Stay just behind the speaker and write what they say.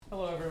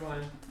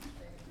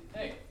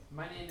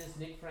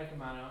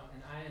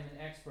and I am an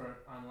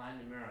expert on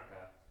Latin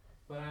America,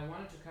 but I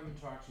wanted to come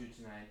and talk to you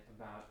tonight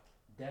about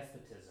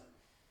despotism,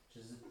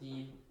 which is a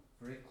theme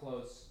very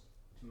close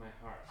to my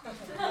heart.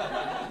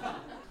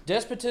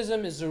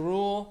 Despotism is the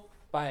rule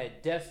by a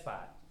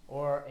despot,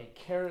 or a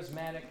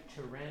charismatic,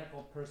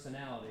 tyrannical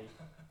personality,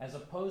 as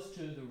opposed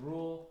to the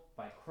rule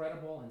by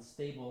credible and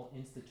stable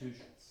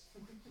institutions.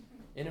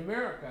 In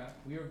America,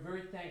 we are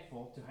very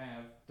thankful to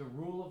have the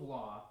rule of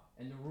law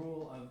and the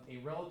rule of a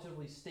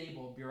relatively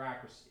stable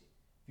bureaucracy.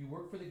 If you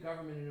work for the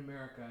government in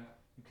America,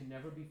 you can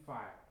never be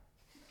fired.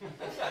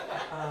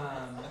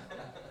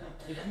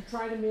 If you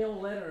try to mail a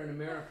letter in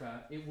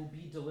America, it will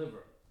be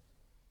delivered.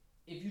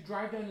 If you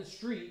drive down the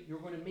street, you're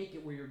going to make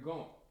it where you're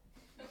going.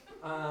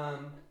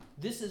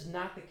 This is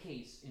not the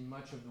case in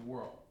much of the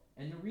world.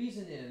 And the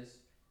reason is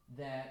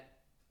that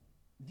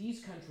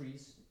these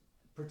countries,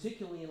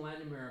 particularly in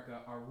Latin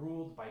America, are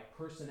ruled by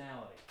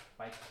personality,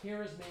 by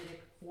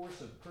charismatic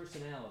force of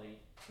personality,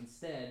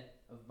 instead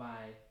of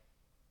by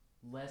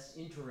less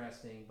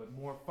interesting but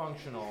more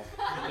functional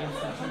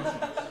institutions.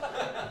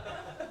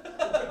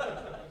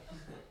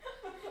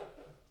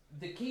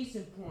 The case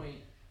in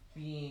point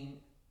being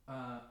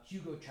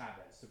Hugo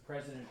Chavez, the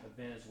president of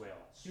Venezuela,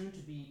 soon to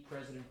be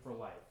president for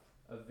life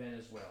of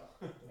Venezuela.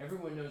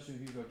 Everyone knows who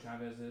Hugo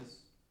Chavez is?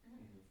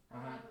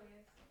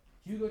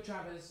 Hugo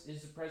Chavez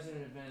is the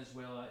president of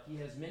Venezuela. He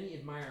has many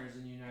admirers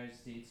in the United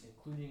States,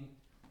 including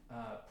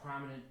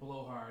prominent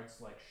blowhards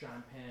like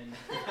Sean Penn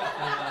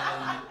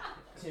and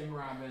Tim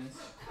Robbins.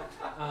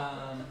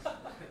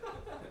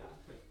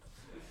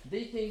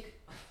 They think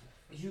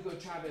Hugo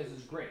Chavez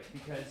is great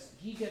because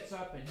he gets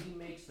up and he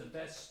makes the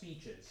best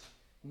speeches.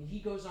 And he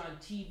goes on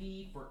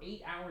TV for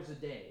 8 hours a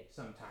day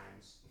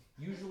sometimes.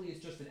 Usually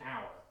it's just an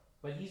hour.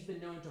 But he's been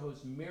known to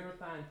host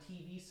marathon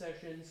TV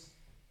sessions,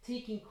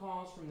 taking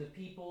calls from the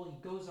people.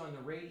 He goes on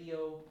the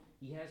radio.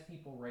 He has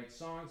people write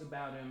songs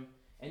about him.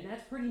 And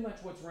that's pretty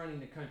much what's running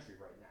the country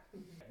right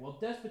now. Well,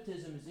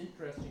 despotism is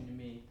interesting to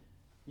me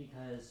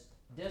because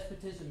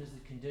despotism is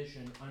the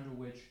condition under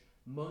which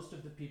most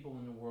of the people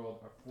in the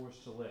world are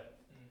forced to live.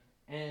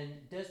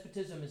 And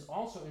despotism is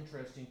also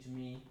interesting to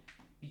me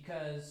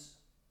because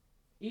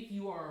if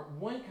you are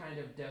one kind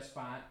of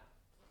despot,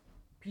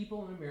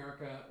 people in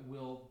America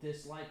will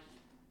dislike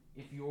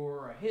you. If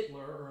you're a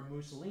Hitler or a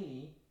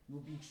Mussolini, you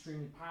will be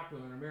extremely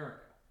popular in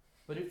America.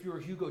 But if you're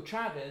a Hugo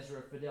Chavez or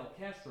a Fidel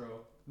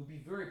Castro, you'll be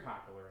very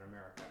popular in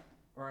America.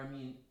 Or I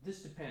mean,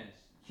 this depends.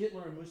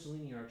 Hitler and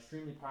Mussolini are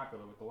extremely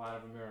popular with a lot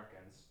of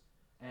Americans.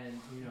 And,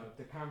 you know,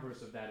 the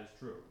converse of that is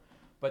true.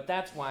 But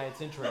that's why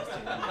it's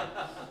interesting to me.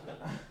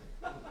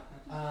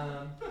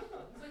 So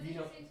it's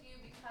interesting to you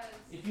because...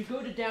 If you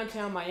go to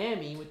downtown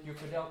Miami with your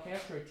Fidel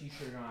Castro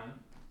t-shirt on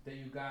that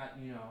you got,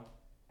 you know,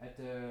 at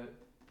the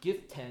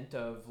gift tent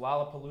of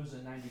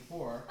Lollapalooza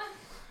 94,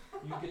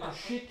 you get the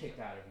shit kicked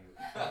out of you,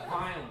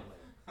 violently.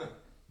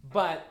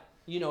 But,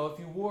 you know, if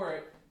you wore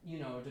it, you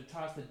know, to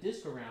toss the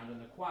disc around in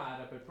the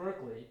quad up at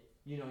Berkeley,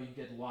 you know, you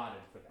get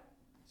lauded for that.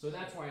 So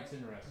that's why it's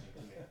interesting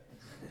to me.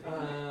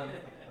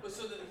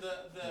 So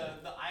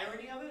the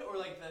irony of it, or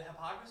like the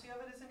hypocrisy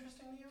of it, is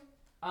interesting to you?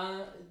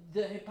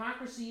 The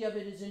hypocrisy of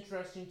it is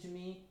interesting to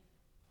me.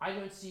 I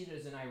don't see it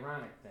as an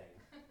ironic thing.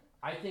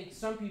 I think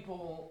some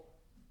people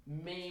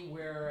may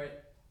wear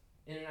it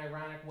in an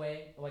ironic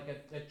way, like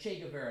a Che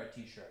Guevara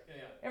t-shirt.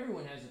 Yeah.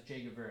 Everyone has a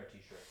Che Guevara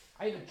t-shirt.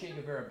 I have a Che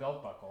Guevara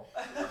belt buckle.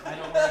 I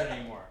don't wear it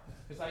anymore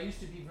because I used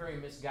to be very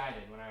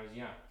misguided when I was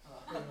young.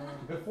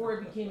 Before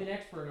I became an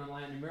expert on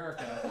Latin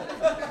America,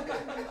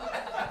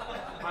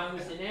 I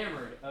was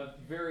enamored of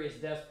various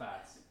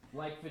despots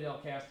like Fidel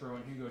Castro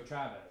and Hugo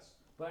Chavez.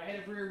 But I had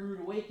a very rude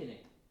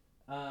awakening.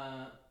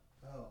 What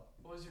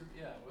was the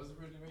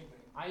rude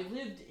awakening? I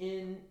lived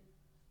in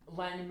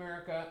Latin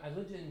America. I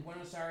lived in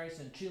Buenos Aires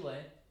and Chile,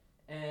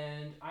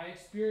 and I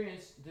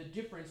experienced the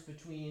difference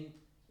between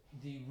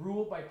the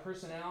rule by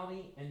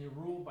personality and the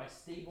rule by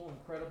stable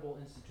and credible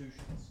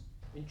institutions.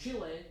 In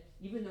Chile,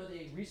 even though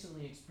they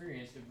recently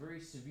experienced a very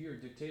severe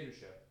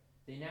dictatorship,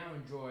 they now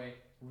enjoy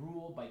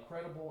rule by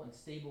credible and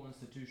stable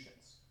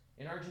institutions.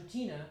 In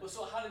Argentina, Well,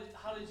 so how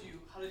did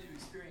you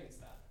experience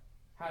that?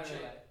 how did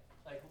Chile.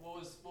 I, Like, what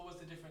was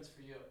the difference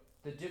for you?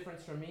 the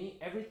difference for me,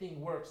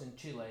 everything works in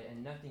Chile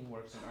and nothing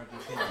works in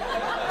Argentina.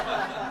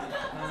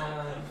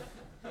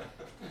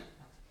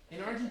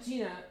 In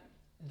Argentina,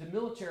 the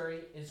military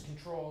is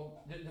controlled,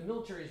 the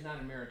military is not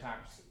a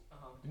meritocracy.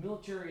 The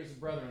military is a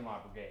brother-in-law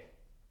brigade.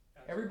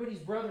 Everybody's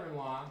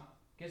brother-in-law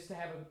gets to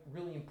have a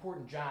really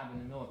important job in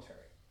the military.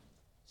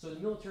 So the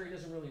military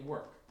doesn't really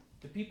work.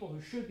 The people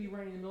who should be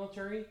running the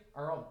military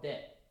are all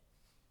dead.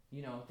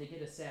 You know, they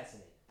get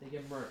assassinated, they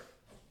get murdered.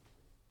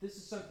 This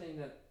is something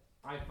that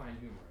I find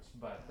humorous,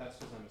 but that's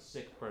because I'm a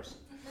sick person.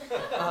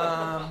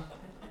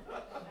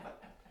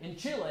 In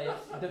Chile,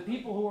 the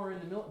people who are in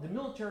the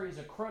military is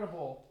a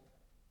credible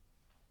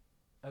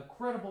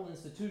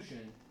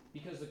institution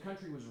because the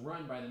country was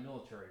run by the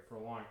military for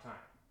a long time.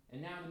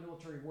 And now the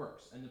military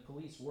works and the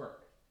police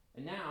work.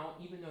 And now,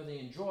 even though they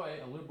enjoy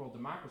a liberal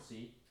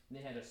democracy, and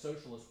they had a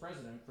socialist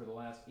president for the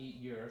last 8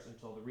 years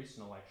until the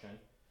recent election,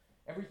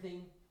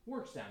 everything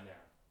works down there.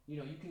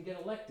 You can get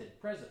elected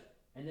president,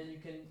 and then you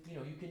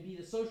can be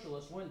the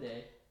socialist one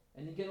day,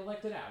 and then get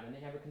elected out, and they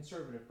have a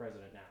conservative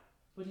president now.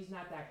 But he's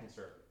not that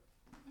conservative.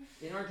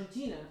 In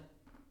Argentina,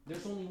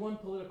 there's only one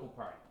political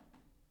party,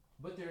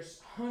 but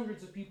there's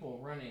hundreds of people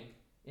running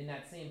in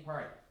that same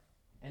party.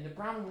 And the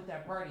problem with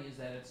that party is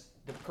that it's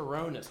the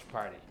Peronist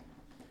party.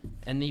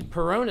 And the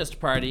Peronist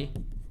party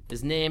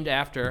is named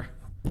after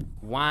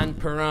Juan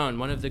Perón,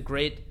 one of the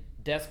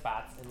great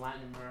despots in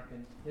Latin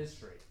American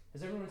history.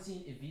 Has everyone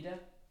seen Evita?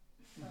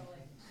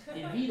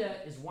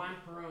 Evita is Juan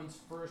Perón's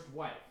first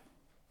wife.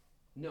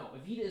 No,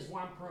 Evita is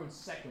Juan Perón's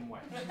second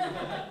wife.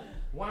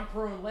 Juan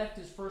Perón left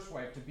his first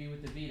wife to be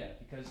with Evita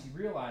because he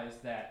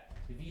realized that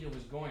Evita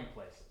was going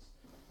places.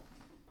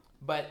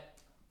 But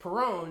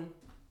Perón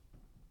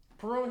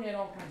had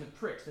all kinds of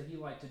tricks that he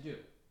liked to do.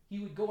 He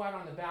would go out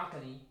on the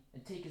balcony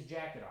and take his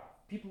jacket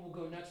off. People would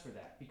go nuts for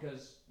that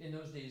because in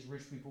those days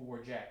rich people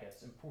wore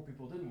jackets and poor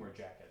people didn't wear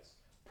jackets.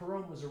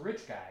 Perón was a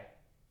rich guy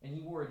and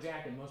he wore a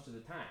jacket most of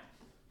the time.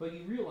 But he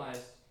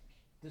realized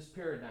this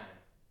paradigm,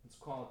 let's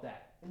call it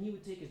that, and he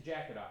would take his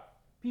jacket off.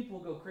 People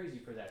would go crazy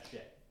for that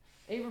shit.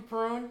 Eva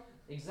Perón,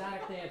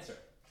 exotic dancer.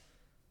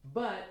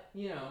 But,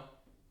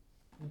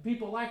 the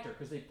people liked her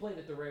because they played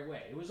it the right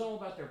way. It was all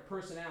about their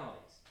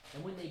personalities.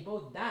 And when they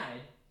both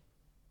died,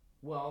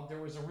 well, there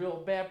was a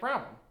real bad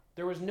problem.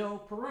 There was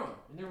no Perón,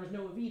 and there was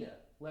no Evita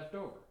left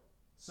over.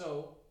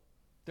 So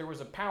there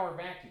was a power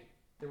vacuum.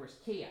 There was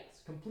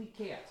chaos, complete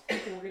chaos.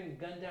 People were getting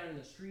gunned down in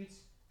the streets.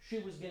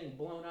 Shit was getting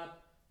blown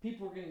up.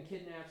 People were getting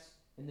kidnapped.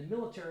 And the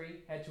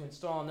military had to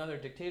install another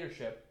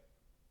dictatorship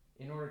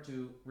in order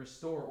to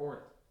restore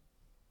order.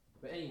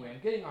 But anyway,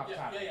 I'm getting off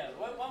topic.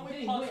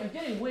 I'm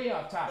getting way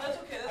off topic. That's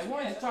okay. I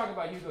wanted to talk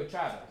about Hugo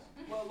Chavez.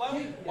 Well,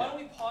 why don't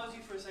we pause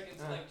you for a second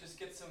to just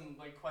get some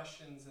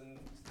questions and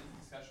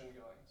discussion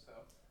going? So.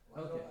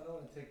 Well, okay. I don't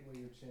want to take away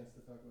your chance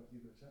to talk about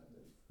Hugo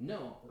Chavez.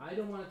 No, I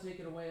don't want to take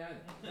it away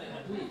either.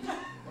 Please.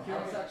 Well,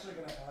 I was actually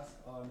going to ask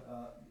on.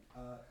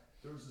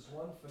 There was this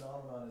one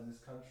phenomenon in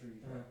this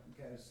country,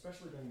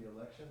 especially during the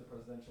election, the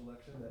presidential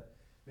election, that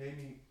made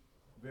me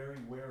very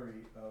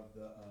wary of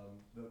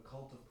the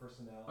cult of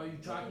personality. Are you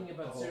talking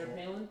about Sarah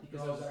Palin?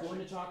 Because I was going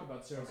to talk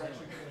about Sarah Palin.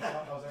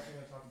 I was actually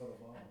going to talk about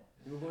Obama.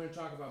 We were going to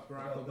talk about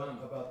Barack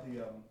Obama. About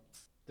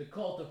the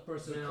cult of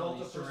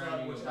personality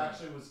surrounding which Obama.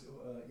 Actually was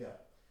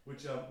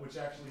which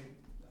actually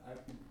I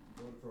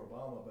voted for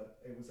Obama, but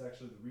it was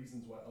actually the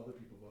reasons why other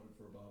people voted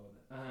for Obama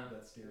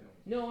that scared me.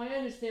 No, I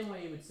understand why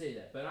you would say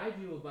that, but I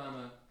view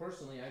Obama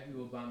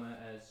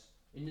as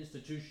an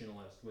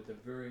institutionalist with a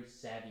very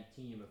savvy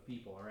team of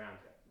people around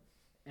him.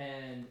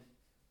 And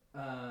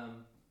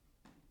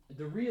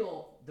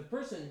the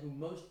person who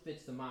most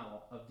fits the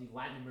model of the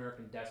Latin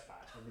American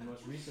despot in the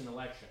most recent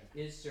election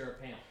is Sarah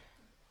Palin.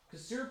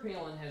 Because Sarah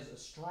Palin has a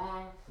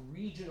strong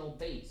regional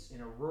base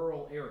in a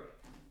rural area.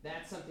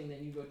 That's something that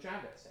Hugo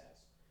Chavez has.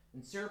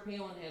 And Sarah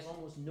Palin has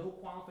almost no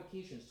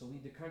qualifications to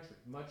lead the country,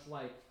 much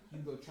like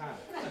Hugo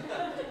Chavez.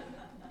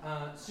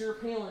 Sarah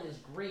Palin is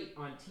great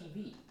on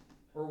TV.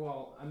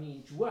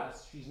 To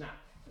us, she's not.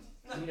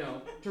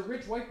 To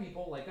rich white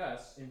people like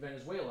us in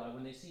Venezuela,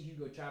 when they see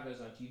Hugo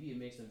Chavez on TV, it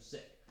makes them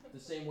sick. The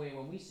same way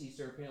when we see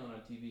Sarah Palin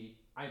on TV,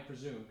 I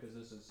presume, because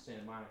this is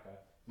Santa Monica,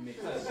 it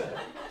makes us sick.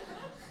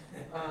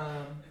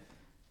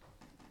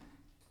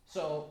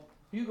 So,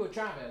 Hugo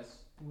Chavez,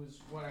 who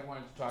was what I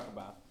wanted to talk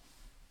about,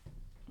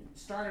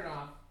 started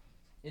off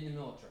in the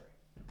military.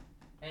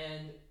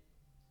 And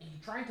he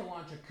tried to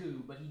launch a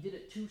coup, but he did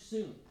it too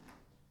soon.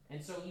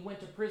 And so he went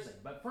to prison.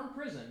 But from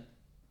prison,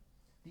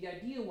 the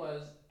idea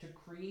was to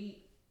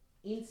create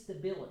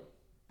instability.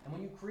 And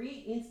when you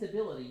create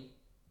instability,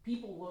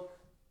 people look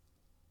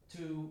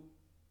to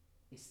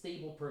a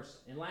stable person.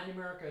 In Latin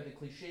America, the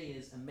cliche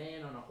is a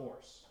man on a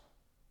horse.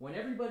 When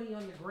everybody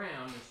on the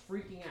ground is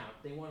freaking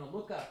out, they want to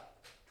look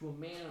up to a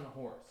man on a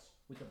horse,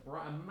 with a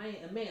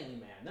manly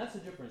man. That's the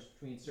difference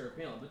between Sarah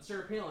Palin. But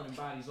Sarah Palin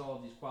embodies all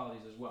of these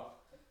qualities as well.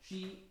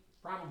 She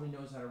probably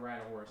knows how to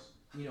ride a horse.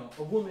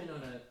 A woman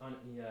on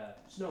a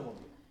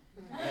snowmobile.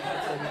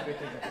 That's how you could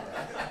think of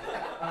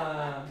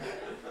her.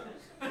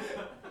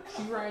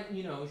 She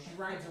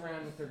rides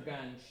around with her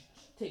gun.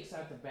 She takes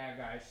out the bad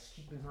guys.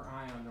 She's keeping her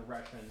eye on the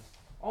Russians.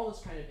 All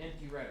this kind of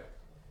empty rhetoric.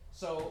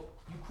 So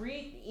you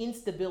create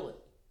instability,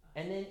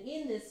 and then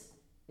in this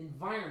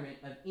environment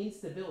of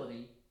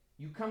instability,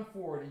 you come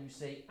forward and you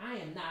say, I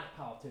am not a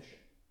politician.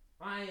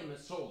 I am a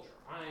soldier.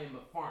 I am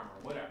a farmer,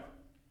 whatever.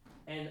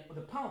 And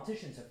the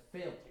politicians have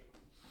failed you.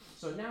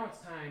 So now it's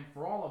time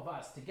for all of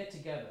us to get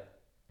together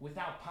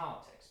without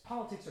politics.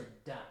 Politics are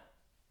done.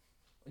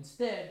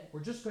 Instead,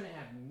 we're just going to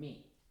have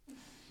me.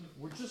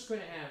 We're just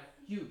going to have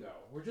Hugo.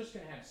 We're just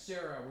going to have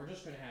Sarah. We're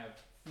just going to have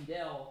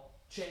Fidel,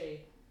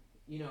 Che.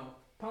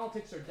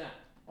 Politics are done.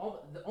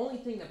 The only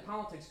thing that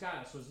politics got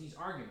us was these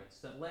arguments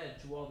that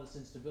led to all this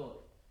instability.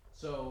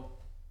 So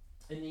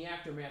in the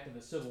aftermath of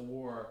a civil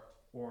war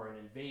or an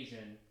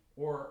invasion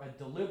or a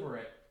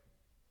deliberate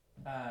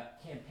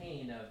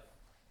campaign of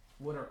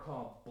what are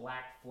called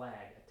black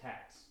flag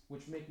attacks,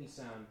 which make me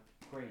sound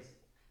crazy.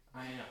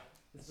 I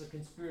know. This is a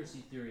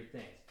conspiracy theory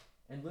thing.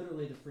 And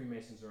literally the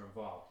Freemasons are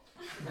involved.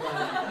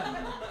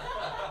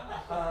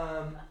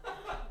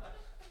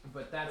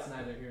 But that's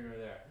neither here nor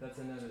there. That's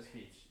another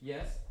speech.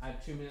 Yes, I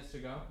have 2 minutes to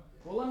go.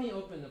 Well, let me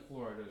open the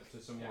floor to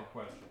some more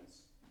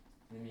questions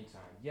in the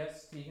meantime.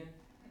 Yes, Tegan?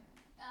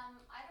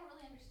 I don't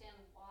really understand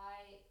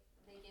why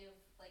they give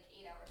like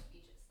 8-hour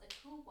speeches. Like,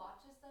 who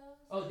watches those?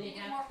 Oh, they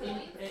get have more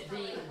points for,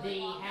 like, they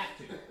long? have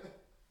to.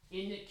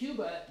 In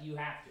Cuba, you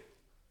have to.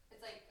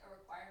 It's like a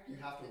requirement. You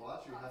have to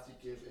watch, or you have to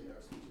give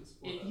 8-hour speeches.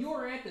 If you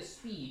are at the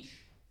speech,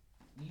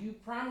 you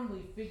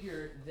probably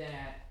figure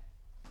that,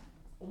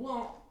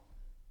 well,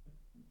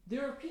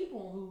 there are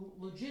people who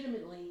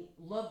legitimately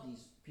love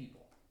these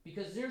people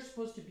because they're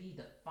supposed to be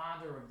the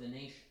father of the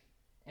nation.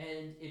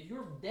 And if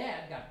your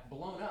dad got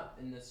blown up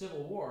in the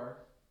Civil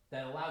War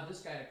that allowed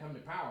this guy to come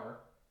to power,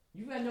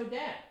 you've got no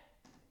dad.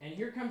 And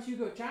here comes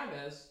Hugo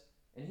Chavez,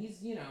 and he's,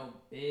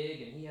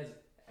 big, and he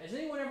has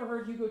anyone ever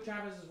heard Hugo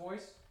Chavez's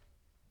voice?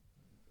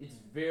 It's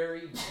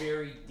very,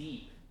 very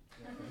deep.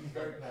 Yeah, he's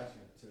very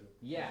passionate too.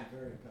 Yeah. He's a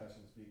very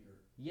passionate speaker.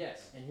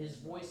 Yes, and his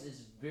voice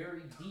is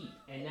very deep,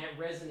 and that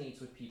resonates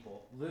with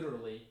people,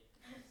 literally,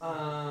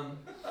 on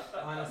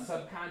a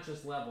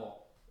subconscious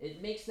level.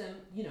 It makes them,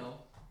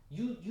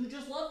 you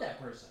just love that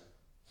person.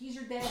 He's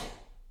your daddy.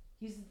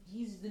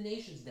 He's the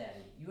nation's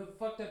daddy. You have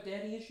fucked up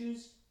daddy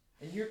issues,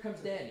 and here comes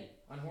daddy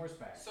on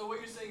horseback. So what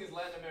you're saying is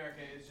Latin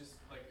America is just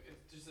like it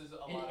just is a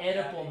lot of An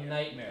Oedipal daddy.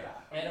 nightmare.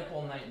 Yeah.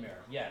 Oedipal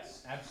nightmare.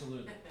 Yes,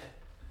 absolutely.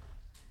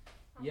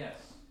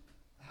 Yes.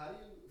 How do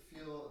you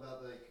feel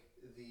about like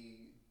the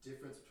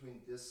difference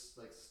between this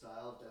like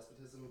style of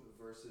despotism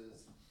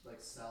versus like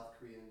South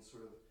Korean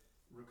sort of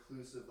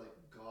reclusive like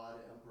God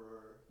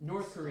Emperor?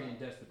 North Korean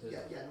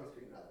despotism. Yeah, North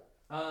Korean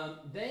rather.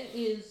 That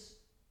is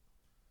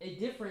a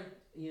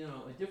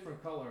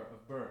different color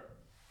of birth.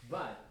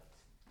 But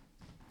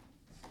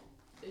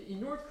in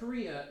North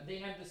Korea, they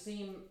have the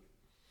same.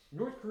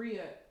 North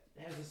Korea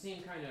has the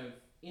same kind of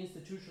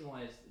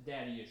institutionalized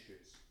daddy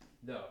issues,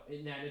 though,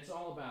 in that it's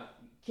all about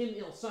Kim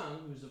Il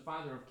Sung, who's the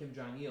father of Kim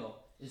Jong Il,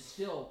 is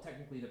still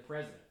technically the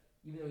president,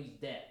 even though he's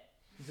dead.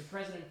 He's the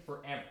president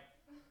forever.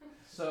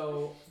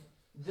 So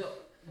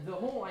the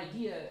whole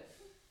idea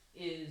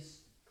is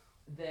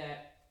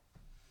that,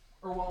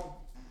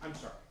 I'm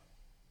sorry.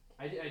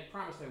 I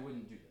promised I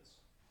wouldn't do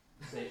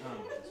this. Say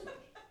this much.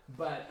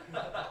 But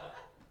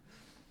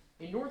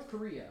in North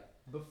Korea,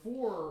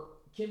 before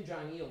Kim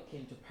Jong-il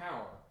came to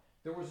power,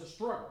 there was a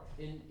struggle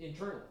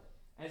internally.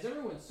 As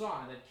everyone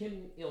saw that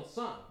Kim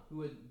Il-sung,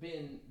 who had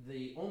been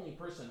the only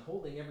person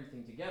holding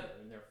everything together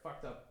in their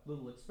fucked up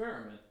little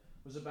experiment,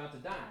 was about to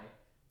die,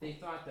 they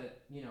thought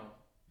that,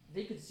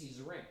 they could seize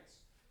the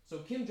reins. So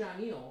Kim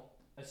Jong-il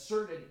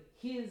asserted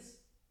his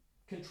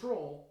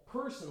control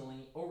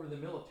personally over the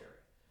military.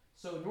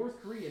 So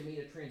North Korea made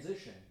a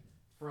transition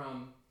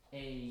from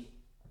a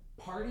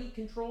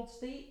party-controlled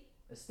state,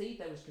 a state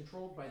that was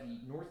controlled by the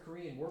North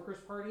Korean Workers'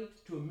 Party,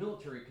 to a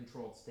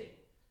military-controlled state.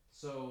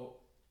 So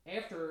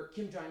after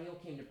Kim Jong-il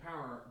came to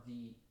power,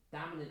 the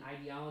dominant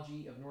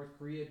ideology of North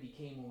Korea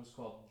became what was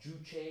called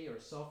Juche,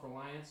 or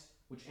self-reliance,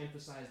 which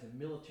emphasized the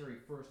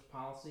military-first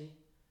policy.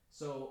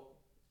 So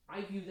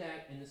I view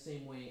that in the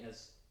same way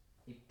as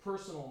a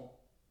personal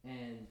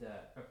and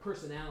a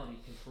personality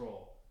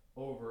control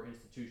over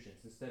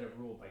institutions instead of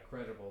ruled by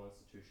credible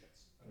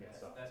institutions. Okay,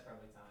 that's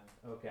probably time.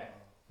 Okay,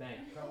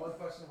 thanks. One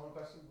question, I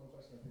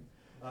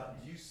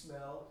think. Do you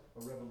smell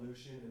a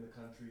revolution in the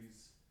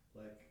countries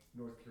like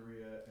North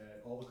Korea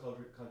and all the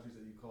countries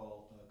that you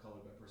call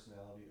colored by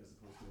personality as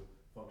opposed to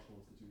functional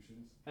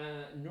institutions?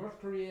 North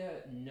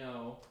Korea,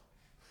 no.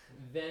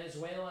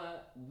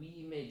 Venezuela,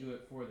 we may do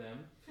it for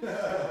them.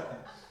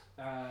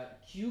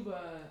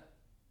 Cuba,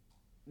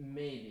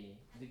 maybe.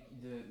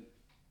 The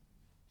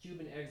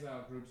Cuban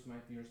exile groups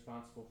might be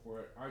responsible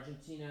for it.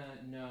 Argentina,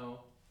 no.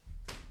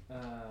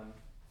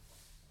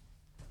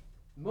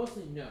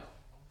 Mostly no.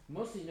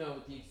 Mostly no,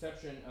 with the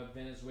exception of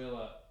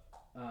Venezuela,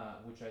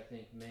 which I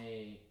think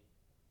may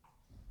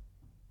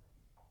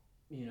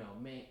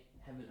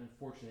have an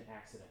unfortunate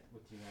accident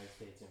with the United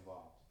States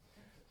involved,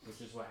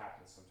 which is what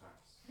happens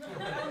sometimes.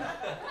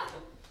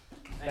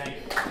 Thank you.